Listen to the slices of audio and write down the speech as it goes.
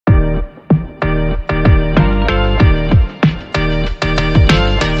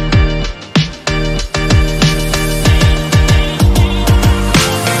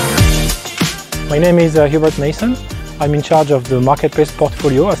name is Hubert Masson. I'm in charge of the marketplace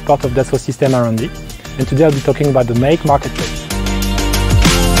portfolio as part of Dassault Systèmes R&D, and today I'll be talking about the Make marketplace.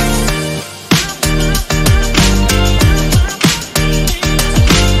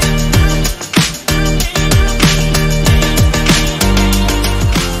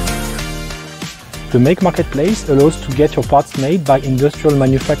 The Make marketplace allows to get your parts made by industrial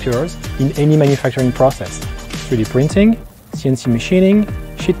manufacturers in any manufacturing process: 3D printing, CNC machining,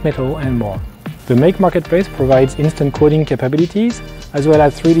 sheet metal, and more. The Make marketplace provides instant coding capabilities, as well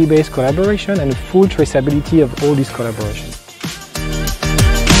as 3D-based collaboration and full traceability of all these collaborations.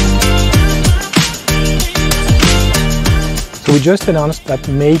 So we just announced that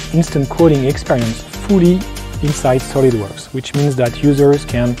Make instant coding experience fully inside SOLIDWORKS, which means that users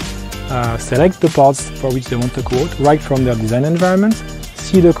can select the parts for which they want to quote right from their design environments,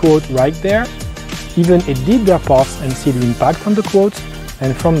 see the quote right there, even edit their parts and see the impact on the quote,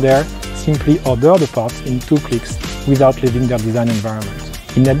 and from there simply order the parts in 2 clicks without leaving their design environment.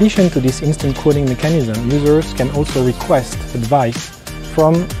 In addition to this instant quoting mechanism, users can also request advice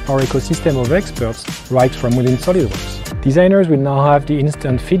from our ecosystem of experts right from within SOLIDWORKS. Designers will now have the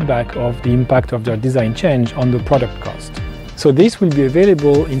instant feedback of the impact of their design change on the product cost. So this will be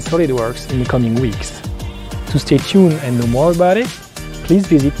available in SOLIDWORKS in the coming weeks. To stay tuned and know more about it, please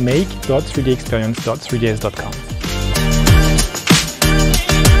visit make.3dexperience.3ds.com.